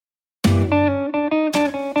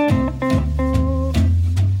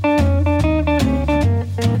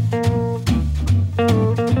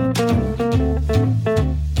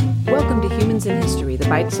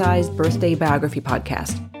bite-sized birthday biography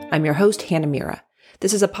podcast. I'm your host, Hannah Mira.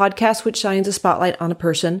 This is a podcast which shines a spotlight on a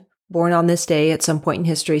person born on this day at some point in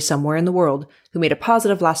history somewhere in the world who made a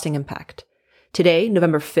positive, lasting impact. Today,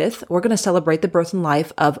 November 5th, we're going to celebrate the birth and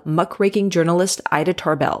life of muckraking journalist Ida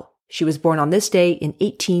Tarbell. She was born on this day in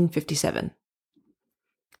 1857.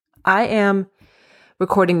 I am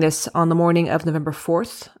recording this on the morning of November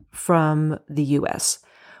 4th from the U.S.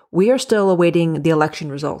 We are still awaiting the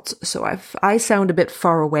election results, so if I sound a bit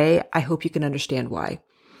far away, I hope you can understand why.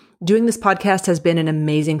 Doing this podcast has been an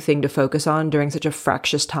amazing thing to focus on during such a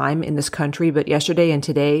fractious time in this country, but yesterday and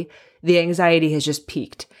today, the anxiety has just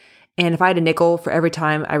peaked. And if I had a nickel for every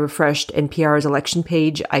time I refreshed NPR's election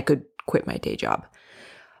page, I could quit my day job.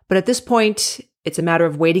 But at this point, it's a matter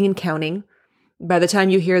of waiting and counting. By the time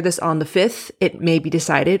you hear this on the 5th, it may be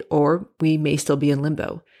decided, or we may still be in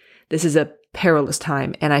limbo. This is a perilous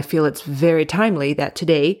time, and I feel it's very timely that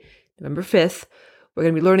today, November 5th, we're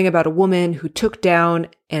going to be learning about a woman who took down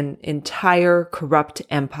an entire corrupt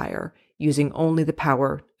empire using only the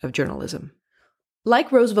power of journalism.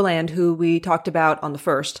 Like Rose Valland, who we talked about on the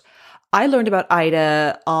 1st, I learned about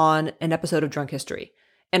Ida on an episode of Drunk History,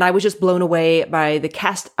 and I was just blown away by the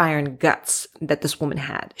cast iron guts that this woman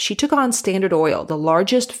had. She took on Standard Oil, the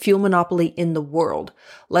largest fuel monopoly in the world,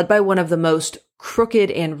 led by one of the most crooked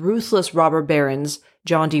and ruthless robber barons,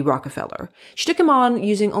 John D. Rockefeller. She took him on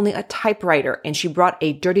using only a typewriter, and she brought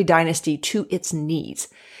a dirty dynasty to its knees.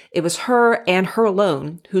 It was her and her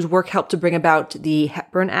alone whose work helped to bring about the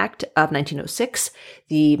Hepburn Act of 1906,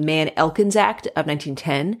 the Mann-Elkins Act of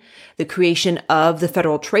 1910, the creation of the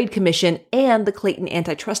Federal Trade Commission, and the Clayton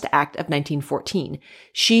Antitrust Act of 1914.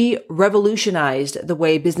 She revolutionized the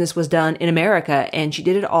way business was done in America, and she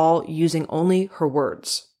did it all using only her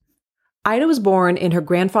words. Ida was born in her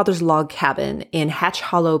grandfather's log cabin in Hatch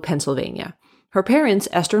Hollow, Pennsylvania. Her parents,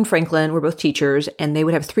 Esther and Franklin, were both teachers, and they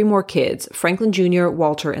would have 3 more kids, Franklin Jr.,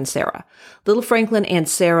 Walter, and Sarah. Little Franklin and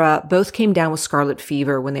Sarah both came down with scarlet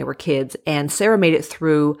fever when they were kids, and Sarah made it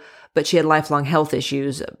through, but she had lifelong health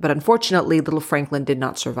issues. But unfortunately, little Franklin did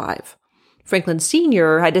not survive. Franklin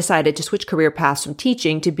Sr. had decided to switch career paths from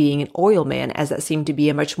teaching to being an oil man, as that seemed to be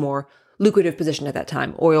a much more lucrative position at that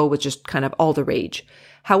time. Oil was just kind of all the rage.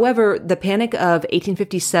 However, the Panic of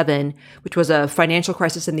 1857, which was a financial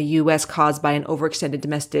crisis in the U.S. caused by an overextended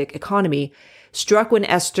domestic economy, struck when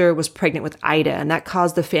Esther was pregnant with Ida, and that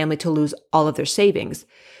caused the family to lose all of their savings.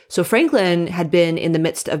 So Franklin had been in the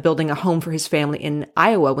midst of building a home for his family in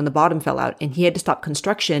Iowa when the bottom fell out, and he had to stop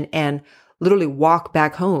construction and literally walk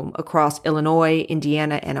back home across Illinois,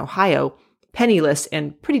 Indiana, and Ohio, penniless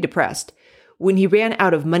and pretty depressed. When he ran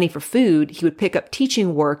out of money for food, he would pick up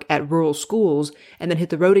teaching work at rural schools and then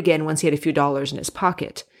hit the road again once he had a few dollars in his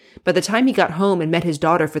pocket. By the time he got home and met his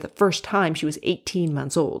daughter for the first time, she was 18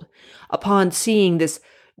 months old. Upon seeing this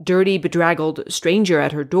dirty, bedraggled stranger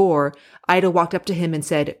at her door, Ida walked up to him and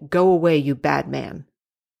said, "Go away, you bad man."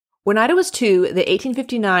 When Ida was 2, the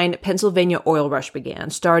 1859 Pennsylvania oil rush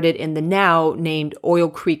began, started in the now named Oil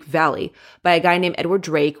Creek Valley by a guy named Edward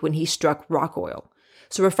Drake when he struck rock oil.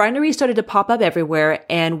 So refineries started to pop up everywhere,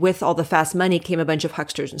 and with all the fast money came a bunch of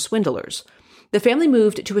hucksters and swindlers. The family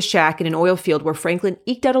moved to a shack in an oil field where Franklin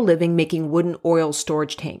eked out a living making wooden oil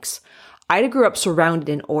storage tanks. Ida grew up surrounded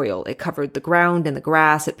in oil. It covered the ground and the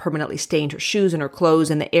grass. It permanently stained her shoes and her clothes,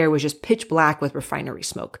 and the air was just pitch black with refinery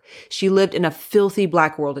smoke. She lived in a filthy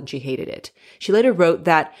black world, and she hated it. She later wrote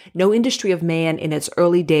that no industry of man in its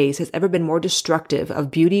early days has ever been more destructive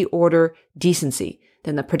of beauty, order, decency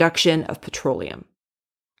than the production of petroleum.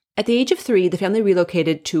 At the age of 3, the family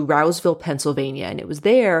relocated to Rowsville, Pennsylvania, and it was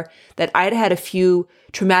there that Ida had a few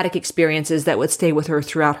traumatic experiences that would stay with her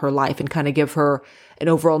throughout her life and kind of give her an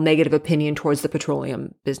overall negative opinion towards the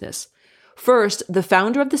petroleum business. First, the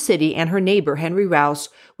founder of the city and her neighbor, Henry Rouse,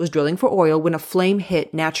 was drilling for oil when a flame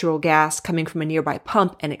hit natural gas coming from a nearby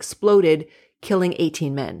pump and exploded, killing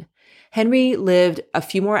 18 men. Henry lived a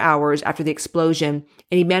few more hours after the explosion,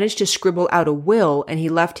 and he managed to scribble out a will, and he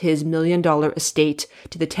left his $1 million estate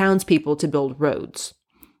to the townspeople to build roads.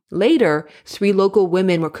 Later, 3 local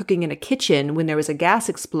women were cooking in a kitchen when there was a gas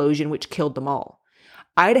explosion which killed them all.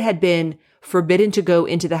 Ida had been forbidden to go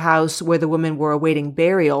into the house where the women were awaiting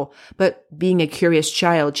burial, but being a curious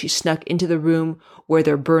child, she snuck into the room where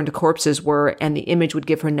their burned corpses were, and the image would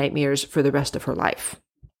give her nightmares for the rest of her life.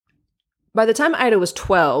 By the time Ida was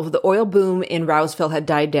 12, the oil boom in Rowsville had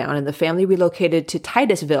died down, and the family relocated to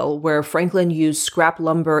Titusville, where Franklin used scrap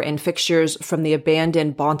lumber and fixtures from the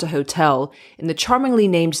abandoned Bonta Hotel in the charmingly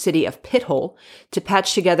named city of Pithole to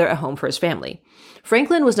patch together a home for his family.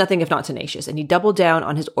 Franklin was nothing if not tenacious, and he doubled down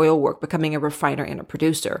on his oil work, becoming a refiner and a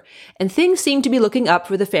producer. And things seemed to be looking up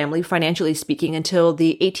for the family, financially speaking, until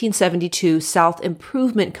the 1872 South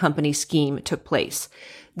Improvement Company scheme took place.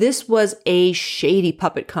 This was a shady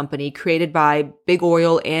puppet company created by big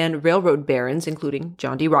oil and railroad barons, including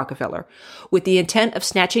John D. Rockefeller, with the intent of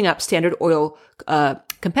snatching up Standard Oil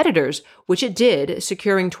competitors, which it did,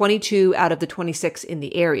 securing 22 out of the 26 in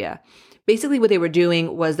the area. Basically, what they were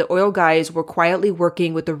doing was the oil guys were quietly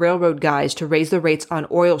working with the railroad guys to raise the rates on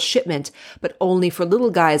oil shipment, but only for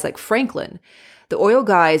little guys like Franklin. The oil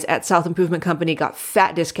guys at South Improvement Company got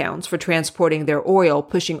fat discounts for transporting their oil,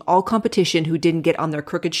 pushing all competition who didn't get on their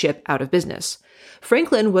crooked ship out of business.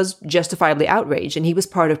 Franklin was justifiably outraged, and he was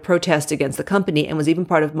part of protests against the company and was even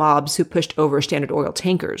part of mobs who pushed over Standard Oil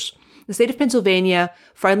tankers. The state of Pennsylvania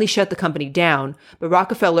finally shut the company down, but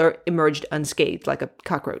Rockefeller emerged unscathed like a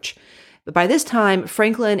cockroach. But by this time,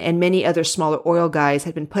 Franklin and many other smaller oil guys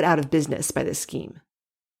had been put out of business by this scheme.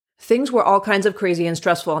 Things were all kinds of crazy and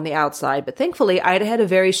stressful on the outside, but thankfully, Ida had a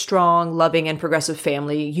very strong, loving, and progressive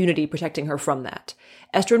family, unity protecting her from that.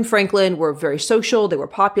 Esther and Franklin were very social, they were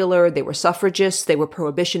popular, they were suffragists, they were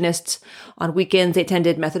prohibitionists. On weekends, they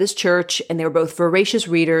attended Methodist church, and they were both voracious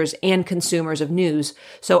readers and consumers of news.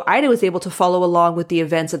 So Ida was able to follow along with the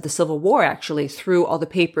events of the Civil War, actually, through all the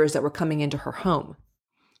papers that were coming into her home.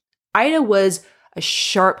 Ida was a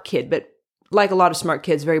sharp kid, but like a lot of smart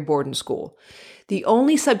kids, very bored in school. The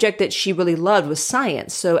only subject that she really loved was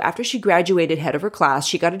science, so after she graduated head of her class,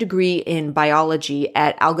 she got a degree in biology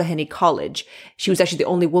at Allegheny College. She was actually the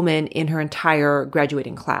only woman in her entire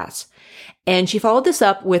graduating class. And she followed this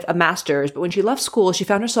up with a master's, but when she left school, she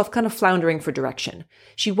found herself kind of floundering for direction.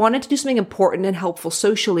 She wanted to do something important and helpful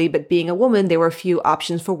socially, but being a woman, there were few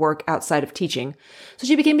options for work outside of teaching. So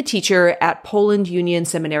she became a teacher at Poland Union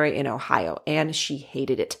Seminary in Ohio, and she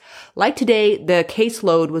hated it. Like today, the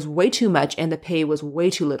caseload was way too much and the pay was way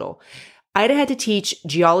too little. Ida had to teach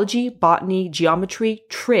geology, botany, geometry,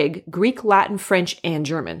 trig, Greek, Latin, French, and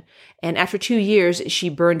German. And after 2 years, she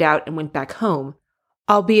burned out and went back home,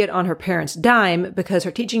 albeit on her parents' dime, because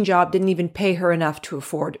her teaching job didn't even pay her enough to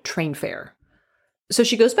afford train fare. So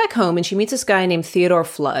she goes back home and she meets this guy named Theodore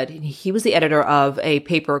Flood. He was the editor of a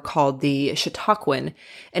paper called the Chautauquan,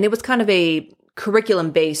 and it was kind of a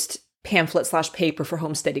curriculum-based pamphlet/paper for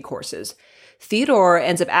home study courses. Theodore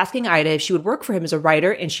ends up asking Ida if she would work for him as a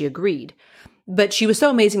writer, and she agreed. But she was so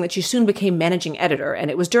amazing that she soon became managing editor,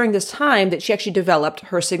 and it was during this time that she actually developed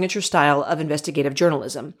her signature style of investigative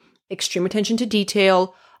journalism. Extreme attention to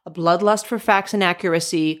detail, a bloodlust for facts and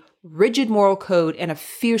accuracy, rigid moral code, and a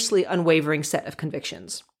fiercely unwavering set of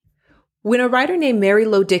convictions. When a writer named Mary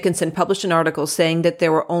Lowe Dickinson published an article saying that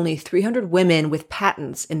there were only 300 women with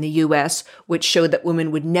patents in the U.S., which showed that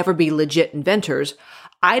women would never be legit inventors,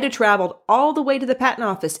 Ida traveled all the way to the patent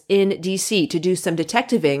office in D.C. to do some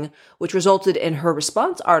detectiving, which resulted in her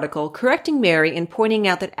response article correcting Mary and pointing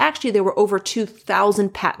out that actually there were over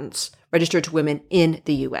 2,000 patents registered to women in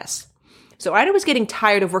the U.S. So Ida was getting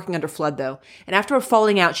tired of working under Flood, though, and after a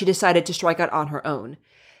falling out, she decided to strike out on her own.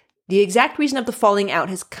 The exact reason of the falling out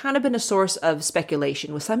has kind of been a source of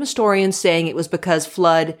speculation, with some historians saying it was because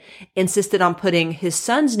Flood insisted on putting his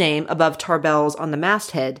son's name above Tarbell's on the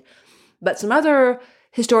masthead, but some other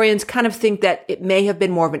historians kind of think that it may have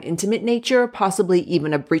been more of an intimate nature, possibly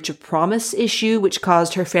even a breach of promise issue, which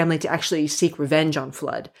caused her family to actually seek revenge on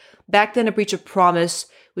Flood. Back then, a breach of promise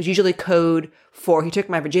was usually code for he took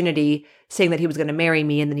my virginity, saying that he was going to marry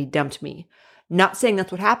me and then he dumped me. Not saying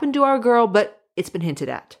that's what happened to our girl, but it's been hinted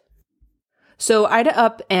at. So Ida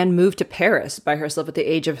up and moved to Paris by herself at the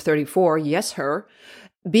age of 34. Yes, her.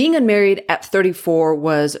 Being unmarried at 34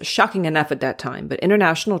 was shocking enough at that time, but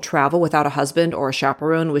international travel without a husband or a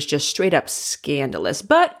chaperone was just straight up scandalous.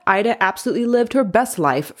 But Ida absolutely lived her best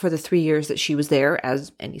life for the 3 years that she was there,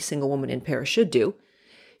 as any single woman in Paris should do.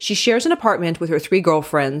 She shares an apartment with her 3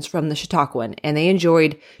 girlfriends from the Chautauquan, and they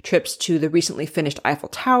enjoyed trips to the recently finished Eiffel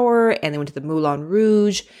Tower, and they went to the Moulin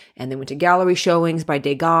Rouge, and they went to gallery showings by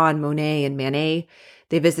Degas, Monet, and Manet.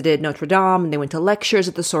 They visited Notre Dame, and they went to lectures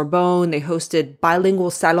at the Sorbonne. They hosted bilingual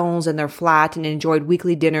salons in their flat and enjoyed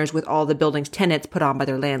weekly dinners with all the building's tenants put on by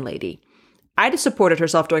their landlady. Ida supported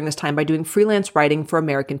herself during this time by doing freelance writing for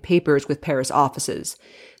American papers with Paris offices.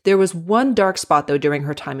 There was one dark spot, though, during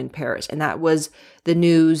her time in Paris, and that was the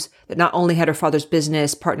news that not only had her father's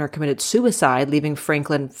business partner committed suicide, leaving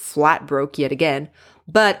Franklin flat broke yet again,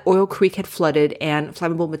 But Oil Creek had flooded and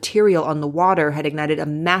flammable material on the water had ignited a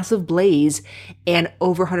massive blaze and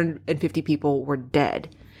over 150 people were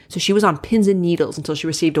dead. So she was on pins and needles until she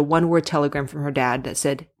received a one-word telegram from her dad that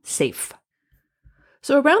said, "safe."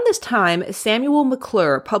 So around this time, Samuel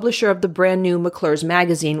McClure, publisher of the brand new McClure's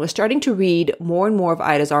magazine, was starting to read more and more of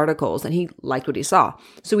Ida's articles, and he liked what he saw.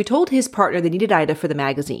 So he told his partner they needed Ida for the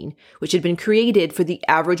magazine, which had been created for the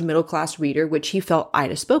average middle-class reader, which he felt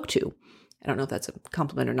Ida spoke to. I don't know if that's a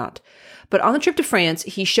compliment or not. But on the trip to France,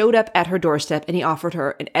 he showed up at her doorstep and he offered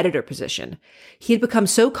her an editor position. He had become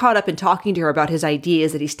so caught up in talking to her about his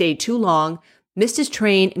ideas that he stayed too long, missed his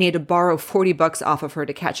train, and he had to borrow $40 off of her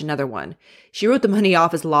to catch another one. She wrote the money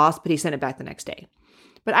off as lost, but he sent it back the next day.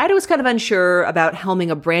 But Ida was kind of unsure about helming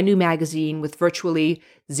a brand new magazine with virtually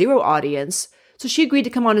zero audience, so she agreed to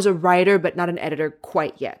come on as a writer, but not an editor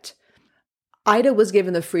quite yet. Ida was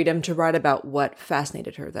given the freedom to write about what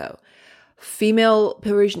fascinated her, though. Female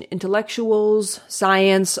Parisian intellectuals,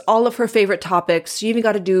 science, all of her favorite topics. She even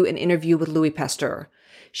got to do an interview with Louis Pasteur.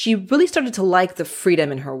 She really started to like the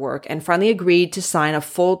freedom in her work and finally agreed to sign a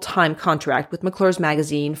full-time contract with McClure's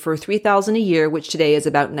magazine for $3,000 a year, which today is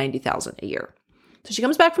about $90,000 a year. So she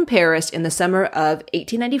comes back from Paris in the summer of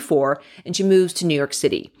 1894 and she moves to New York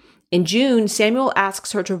City. In June, Samuel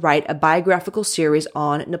asks her to write a biographical series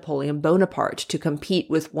on Napoleon Bonaparte to compete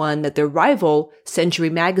with one that their rival, Century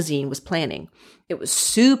Magazine, was planning. It was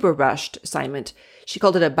super rushed assignment. She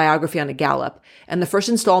called it a biography on a gallop, and the first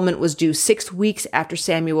installment was due 6 weeks after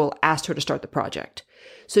Samuel asked her to start the project.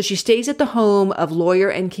 So she stays at the home of lawyer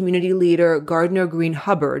and community leader Gardner Green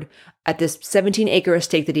Hubbard at this 17-acre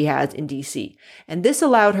estate that he has in D.C. And this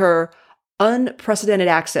allowed her unprecedented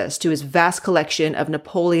access to his vast collection of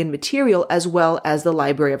Napoleon material as well as the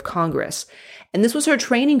Library of Congress. And this was her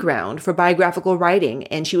training ground for biographical writing,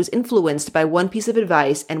 and she was influenced by one piece of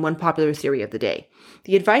advice and one popular theory of the day.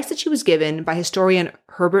 The advice that she was given by historian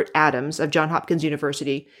Herbert Adams of Johns Hopkins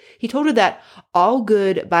University, he told her that all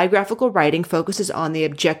good biographical writing focuses on the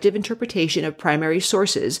objective interpretation of primary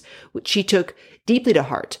sources, which she took deeply to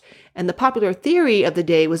heart. And the popular theory of the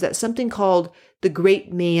day was that something called the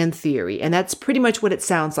great man theory. And that's pretty much what it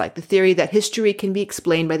sounds like, the theory that history can be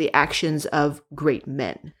explained by the actions of great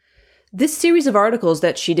men. This series of articles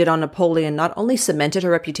that she did on Napoleon not only cemented her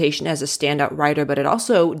reputation as a standout writer, but it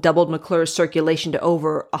also doubled McClure's circulation to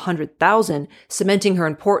over 100,000, cementing her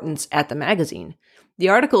importance at the magazine. The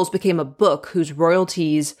articles became a book whose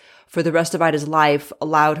royalties for the rest of Ida's life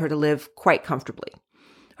allowed her to live quite comfortably.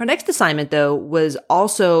 Her next assignment, though, was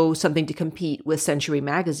also something to compete with Century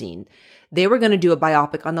Magazine. They were going to do a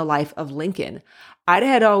biopic on the life of Lincoln. Ida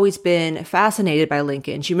had always been fascinated by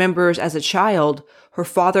Lincoln. She remembers as a child her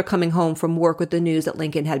father coming home from work with the news that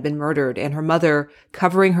Lincoln had been murdered and her mother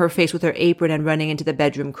covering her face with her apron and running into the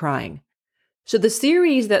bedroom crying. So the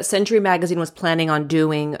series that Century Magazine was planning on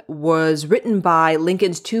doing was written by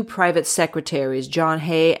Lincoln's two private secretaries, John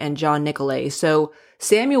Hay and John Nicolay. So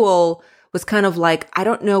Samuel was kind of like, I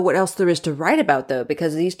don't know what else there is to write about, though,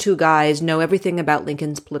 because these two guys know everything about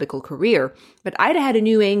Lincoln's political career. But Ida had a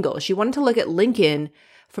new angle. She wanted to look at Lincoln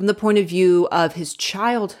from the point of view of his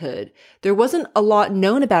childhood. There wasn't a lot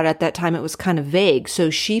known about it at that time. It was kind of vague. So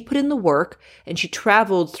she put in the work and she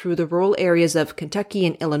traveled through the rural areas of Kentucky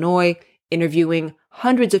and Illinois, interviewing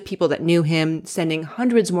hundreds of people that knew him, sending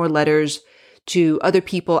hundreds more letters to other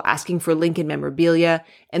people asking for Lincoln memorabilia.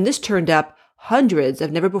 And this turned up hundreds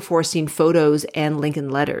of never-before-seen photos and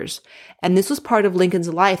Lincoln letters. And this was part of Lincoln's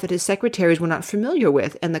life that his secretaries were not familiar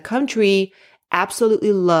with, and the country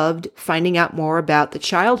absolutely loved finding out more about the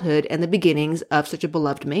childhood and the beginnings of such a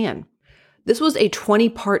beloved man. This was a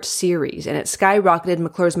 20-part series, and it skyrocketed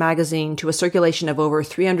McClure's magazine to a circulation of over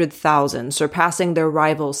 300,000, surpassing their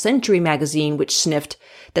rival Century Magazine, which sniffed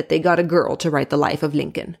that they got a girl to write the life of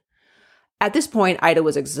Lincoln. At this point, Ida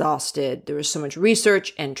was exhausted. There was so much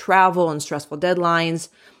research and travel and stressful deadlines.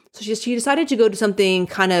 So she decided to go to something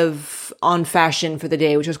kind of on fashion for the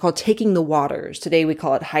day, which was called taking the waters. Today we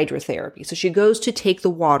call it hydrotherapy. So she goes to take the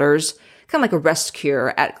waters, kind of like a rest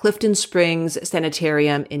cure, at Clifton Springs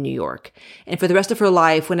Sanitarium in New York. And for the rest of her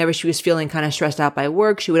life, whenever she was feeling kind of stressed out by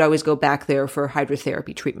work, she would always go back there for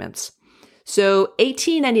hydrotherapy treatments. So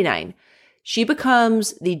 1899. She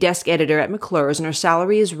becomes the desk editor at McClure's, and her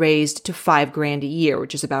salary is raised to $5,000 a year,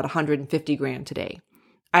 which is about $150,000 today.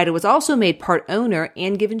 Ida was also made part owner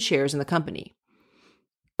and given shares in the company.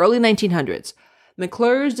 Early 1900s,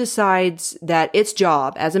 McClure's decides that its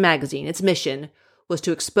job as a magazine, its mission, was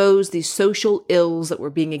to expose the social ills that were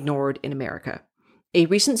being ignored in America. A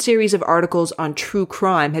recent series of articles on true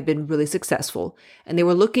crime had been really successful, and they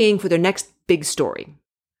were looking for their next big story.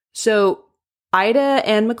 So Ida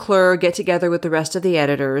and McClure get together with the rest of the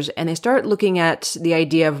editors, and they start looking at the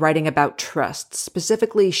idea of writing about trusts,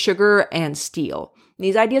 specifically sugar and steel.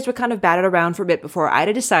 These ideas were kind of batted around for a bit before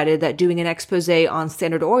Ida decided that doing an expose on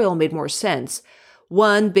Standard Oil made more sense.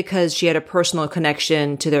 One, because she had a personal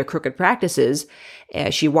connection to their crooked practices.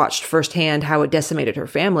 She watched firsthand how it decimated her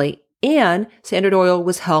family, and Standard Oil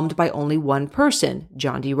was helmed by only one person,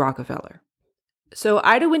 John D. Rockefeller. So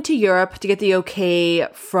Ida went to Europe to get the okay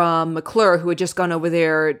from McClure, who had just gone over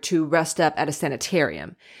there to rest up at a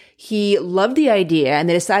sanitarium. He loved the idea, and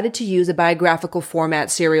they decided to use a biographical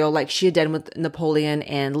format serial like she had done with Napoleon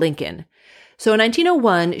and Lincoln. So in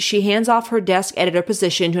 1901, she hands off her desk editor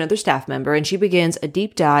position to another staff member, and she begins a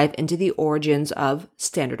deep dive into the origins of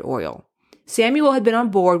Standard Oil. Samuel had been on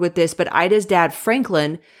board with this, but Ida's dad,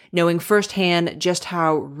 Franklin, knowing firsthand just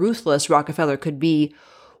how ruthless Rockefeller could be,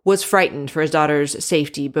 was frightened for his daughter's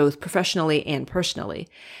safety, both professionally and personally.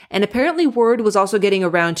 And apparently word was also getting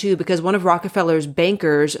around too, because one of Rockefeller's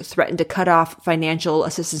bankers threatened to cut off financial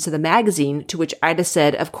assistance to the magazine, to which Ida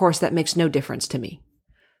said, "Of course, that makes no difference to me."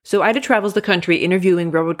 So Ida travels the country interviewing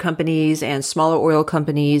railroad companies and smaller oil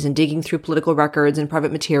companies and digging through political records and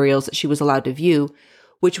private materials that she was allowed to view,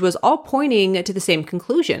 which was all pointing to the same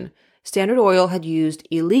conclusion. Standard Oil had used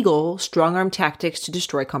illegal, strong-arm tactics to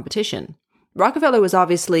destroy competition. Rockefeller was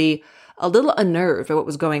obviously a little unnerved by what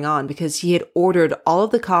was going on because he had ordered all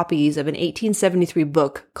of the copies of an 1873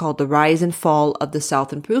 book called The Rise and Fall of the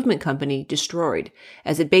South Improvement Company destroyed,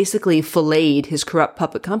 as it basically filleted his corrupt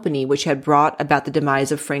puppet company, which had brought about the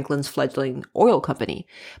demise of Franklin's fledgling oil company.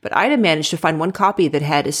 But Ida managed to find one copy that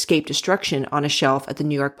had escaped destruction on a shelf at the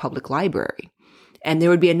New York Public Library. And there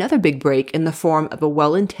would be another big break in the form of a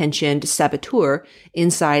well-intentioned saboteur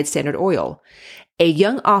inside Standard Oil. A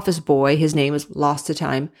young office boy, his name is lost to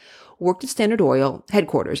time, worked at Standard Oil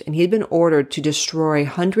headquarters, and he had been ordered to destroy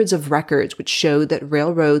hundreds of records which showed that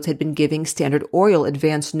railroads had been giving Standard Oil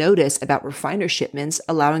advance notice about refiner shipments,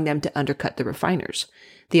 allowing them to undercut the refiners.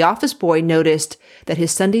 The office boy noticed that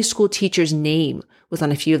his Sunday school teacher's name was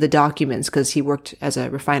on a few of the documents because he worked as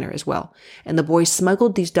a refiner as well. And the boy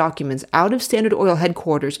smuggled these documents out of Standard Oil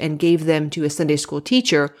headquarters and gave them to a Sunday school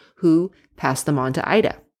teacher who passed them on to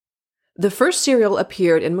Ida. The first serial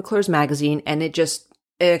appeared in McClure's magazine, and it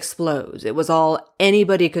explodes. It was all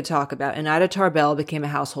anybody could talk about, and Ida Tarbell became a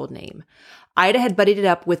household name. Ida had buddied it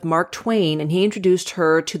up with Mark Twain, and he introduced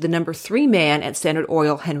her to the number 3 man at Standard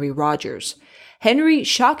Oil, Henry Rogers. Henry,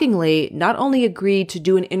 shockingly, not only agreed to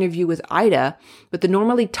do an interview with Ida, but the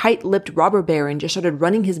normally tight-lipped robber baron just started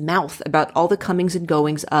running his mouth about all the comings and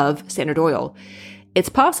goings of Standard Oil. It's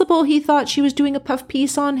possible he thought she was doing a puff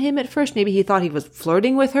piece on him at first. Maybe he thought he was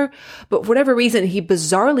flirting with her. But for whatever reason, he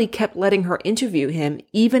bizarrely kept letting her interview him,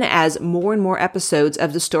 even as more and more episodes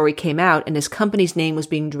of the story came out and his company's name was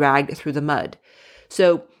being dragged through the mud.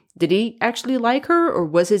 So, did he actually like her, or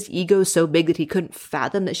was his ego so big that he couldn't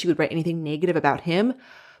fathom that she would write anything negative about him?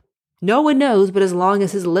 No one knows, but as long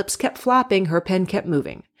as his lips kept flapping, her pen kept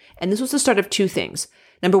moving. And this was the start of 2 things.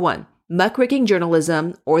 Number 1, muckraking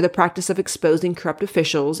journalism, or the practice of exposing corrupt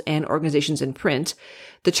officials and organizations in print.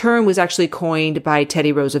 The term was actually coined by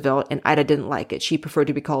Teddy Roosevelt, and Ida didn't like it. She preferred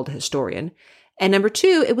to be called a historian. And number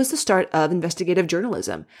 2, it was the start of investigative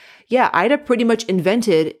journalism. Yeah, Ida pretty much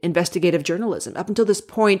invented investigative journalism. Up until this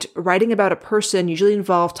point, writing about a person usually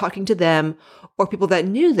involved talking to them or people that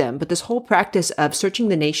knew them, but this whole practice of searching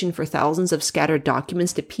the nation for thousands of scattered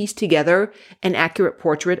documents to piece together an accurate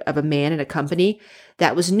portrait of a man and a company,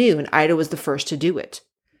 that was new, and Ida was the first to do it.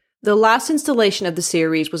 The last installation of the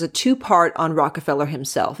series was a 2-part on Rockefeller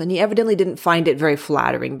himself, and he evidently didn't find it very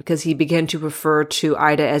flattering because he began to refer to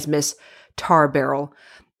Ida as Miss Tarbarrel.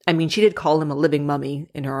 I mean, she did call him a living mummy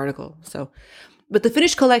in her article, so. But the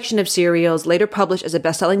finished collection of serials, later published as a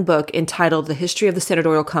best-selling book entitled The History of the Standard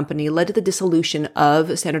Oil Company, led to the dissolution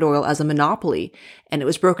of Standard Oil as a monopoly, and it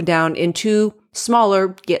was broken down into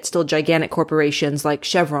smaller, yet still gigantic corporations like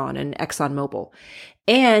Chevron and ExxonMobil.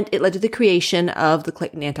 And it led to the creation of the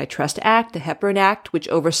Clayton Antitrust Act, the Hepburn Act, which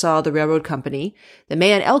oversaw the railroad company, the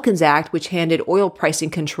Mahan-Elkins Act, which handed oil pricing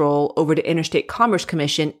control over to Interstate Commerce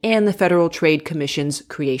Commission, and the Federal Trade Commission's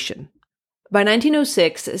creation. By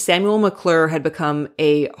 1906, Samuel McClure had become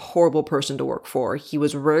a horrible person to work for. He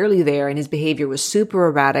was rarely there, and his behavior was super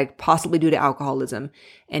erratic, possibly due to alcoholism,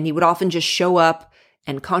 and he would often just show up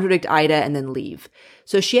and contradict Ida and then leave.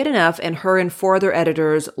 So she had enough, and her and 4 other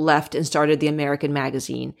editors left and started the American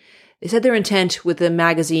Magazine. They said their intent with the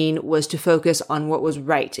magazine was to focus on what was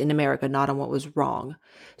right in America, not on what was wrong.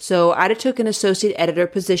 So Ida took an associate editor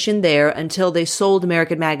position there until they sold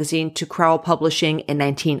American Magazine to Crowell Publishing in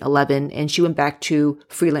 1911, and she went back to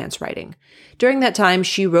freelance writing. During that time,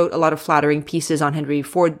 she wrote a lot of flattering pieces on Henry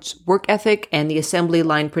Ford's work ethic and the assembly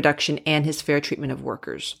line production and his fair treatment of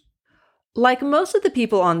workers. Like most of the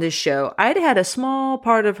people on this show, Ida had a small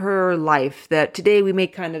part of her life that today we may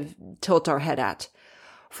kind of tilt our head at.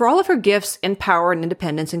 For all of her gifts and power and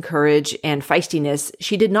independence and courage and feistiness,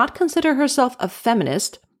 she did not consider herself a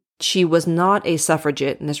feminist. She was not a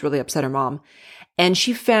suffragette, and this really upset her mom. And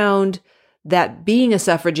she found that being a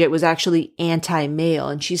suffragette was actually anti-male,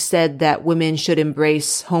 and she said that women should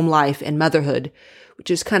embrace home life and motherhood, which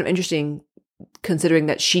is kind of interesting considering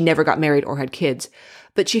that she never got married or had kids.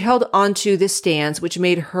 But she held on to this stance, which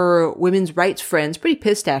made her women's rights friends pretty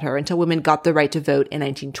pissed at her until women got the right to vote in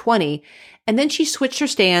 1920. And then she switched her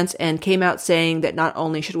stance and came out saying that not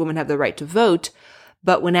only should women have the right to vote,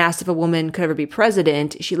 but when asked if a woman could ever be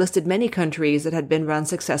president, she listed many countries that had been run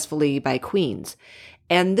successfully by queens.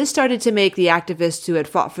 And this started to make the activists who had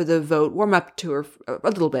fought for the vote warm up to her a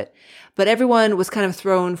little bit. But everyone was kind of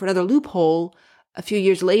thrown for another loophole a few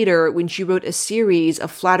years later when she wrote a series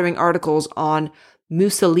of flattering articles on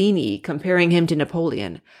Mussolini, comparing him to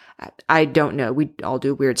Napoleon. I don't know. We all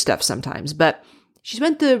do weird stuff sometimes. But she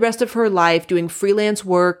spent the rest of her life doing freelance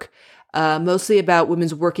work, mostly about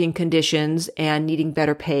women's working conditions and needing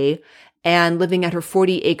better pay, and living at her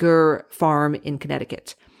 40-acre farm in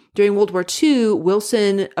Connecticut. During World War II,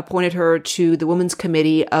 Wilson appointed her to the Women's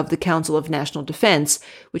Committee of the Council of National Defense,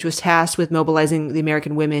 which was tasked with mobilizing the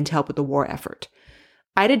American women to help with the war effort.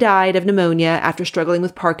 Ida died of pneumonia after struggling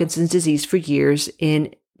with Parkinson's disease for years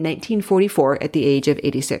in 1944 at the age of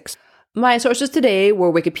 86. My sources today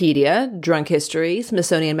were Wikipedia, Drunk History,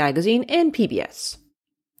 Smithsonian Magazine, and PBS.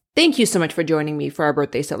 Thank you so much for joining me for our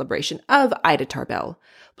birthday celebration of Ida Tarbell.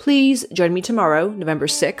 Please join me tomorrow, November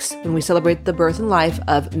 6th, when we celebrate the birth and life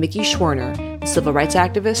of Mickey Schwerner, the civil rights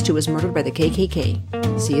activist who was murdered by the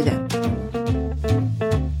KKK. See you then.